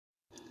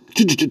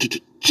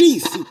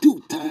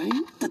GC2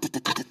 time.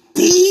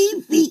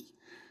 TV.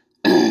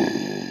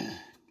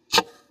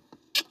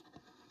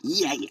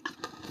 Yeah.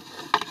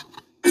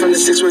 From the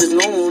 6 where there's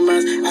no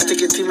maps, I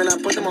take a team and I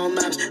put them on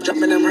maps,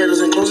 dropping them hurdles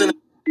and closing them.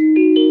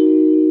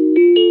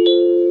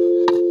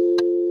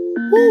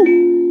 Woo.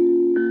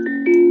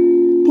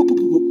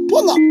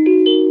 Pull up.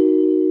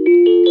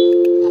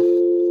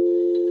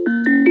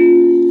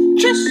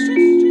 Just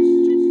 6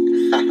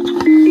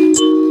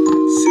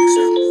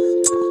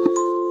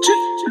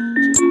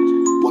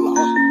 Pull up.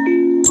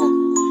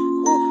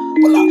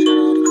 Pull up. Shout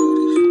out to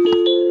Cody's.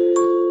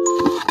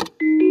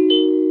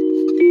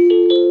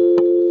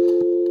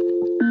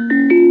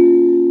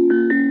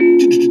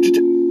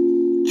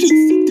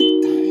 GC2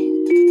 time.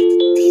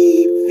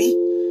 TV.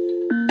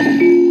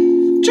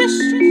 Just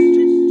 6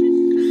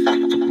 Shout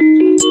out to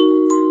Cody's.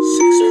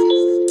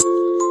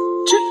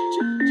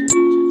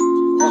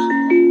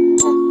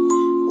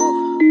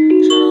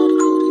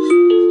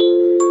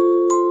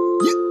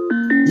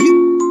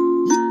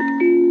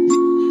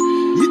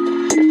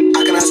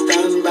 I cannot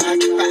stand back.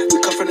 We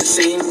come from the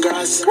same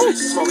grass,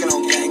 smoking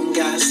on gang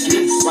gas.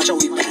 Watch how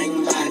we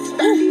bang back.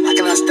 I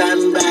cannot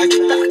stand back.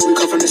 We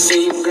come from the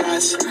same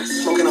grass,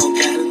 smoking on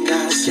gang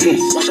gas.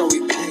 Watch how we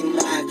bang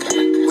back.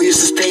 We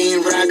used to stay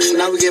in racks,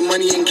 now we get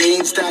money and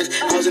gain stacks.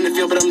 I was in the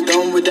field, but I'm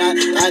done with that.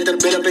 I had to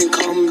build up and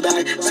come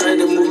back. Started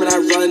the movement,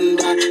 I run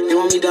that. They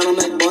want me down, I'm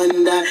like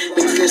bun that.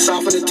 Niggas get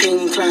soft when the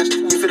ting claps.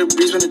 You feel the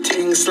breeze when the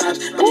ting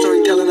slaps. I'm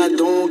storytelling, I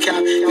don't cap.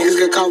 Niggas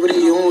get caught with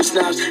their own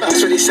snaps. That's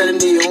where they set in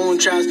their own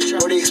traps.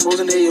 Or they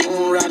exposing their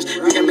own raps.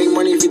 We can make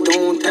money if you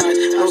don't tax.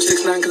 No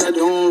 6ix9ine cause I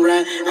don't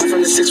rap. I'm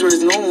from the 6 where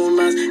there's no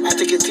maps. I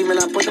take a team and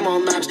I put them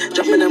on maps.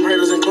 Dropping them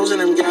hurdles and closing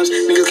them gaps.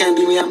 Niggas can't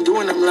beat me, I'm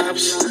doing them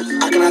laps.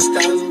 I cannot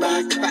stand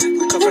back.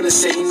 We come from the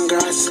same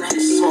grass.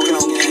 Smoking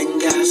on gang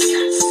gas.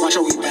 Watch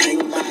how we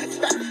bang back.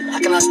 I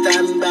cannot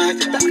stand back.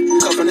 We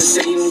come from the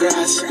same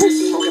grass.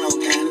 Smoking on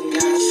gang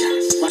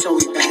gas. Watch how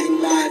we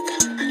bang back.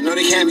 No,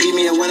 they can't beat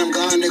me, and when I'm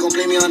gone, they gon'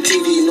 play me on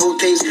TV. No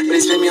tapes, but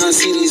they spin me on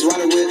CDs.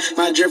 Water with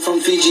my drip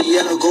from Fiji.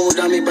 Yellow gold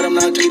on me, but I'm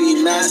not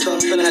greedy. Masked up,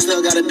 and I still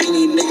got a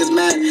beanie. Niggas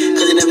mad,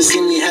 cause they never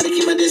seen me. Had to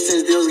keep my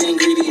distance, deals getting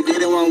greedy. They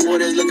don't want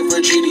waters, looking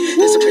for a treaty.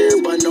 Disappear,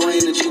 but no,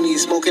 I ain't a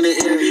genie. Smoke in the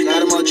air,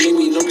 got them all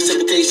dreamy. No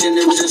precipitation,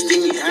 it was just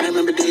steamy. I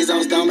remember days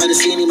I was down by the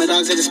scene. My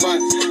dogs at the spot,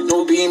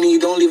 no beanie.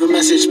 Don't leave a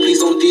message,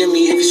 please don't DM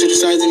me. If you switch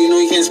sides, then you know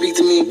you can't speak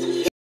to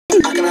me.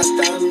 I cannot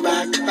stand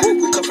back.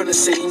 We come from the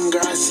same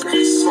grass,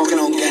 smoking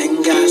on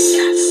gang gas.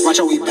 Watch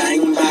how we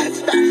bang back.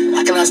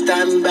 I cannot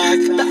stand back.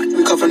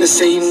 We come from the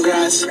same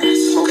grass,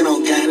 smoking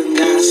on gang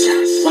gas.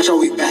 Watch how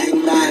we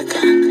bang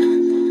back.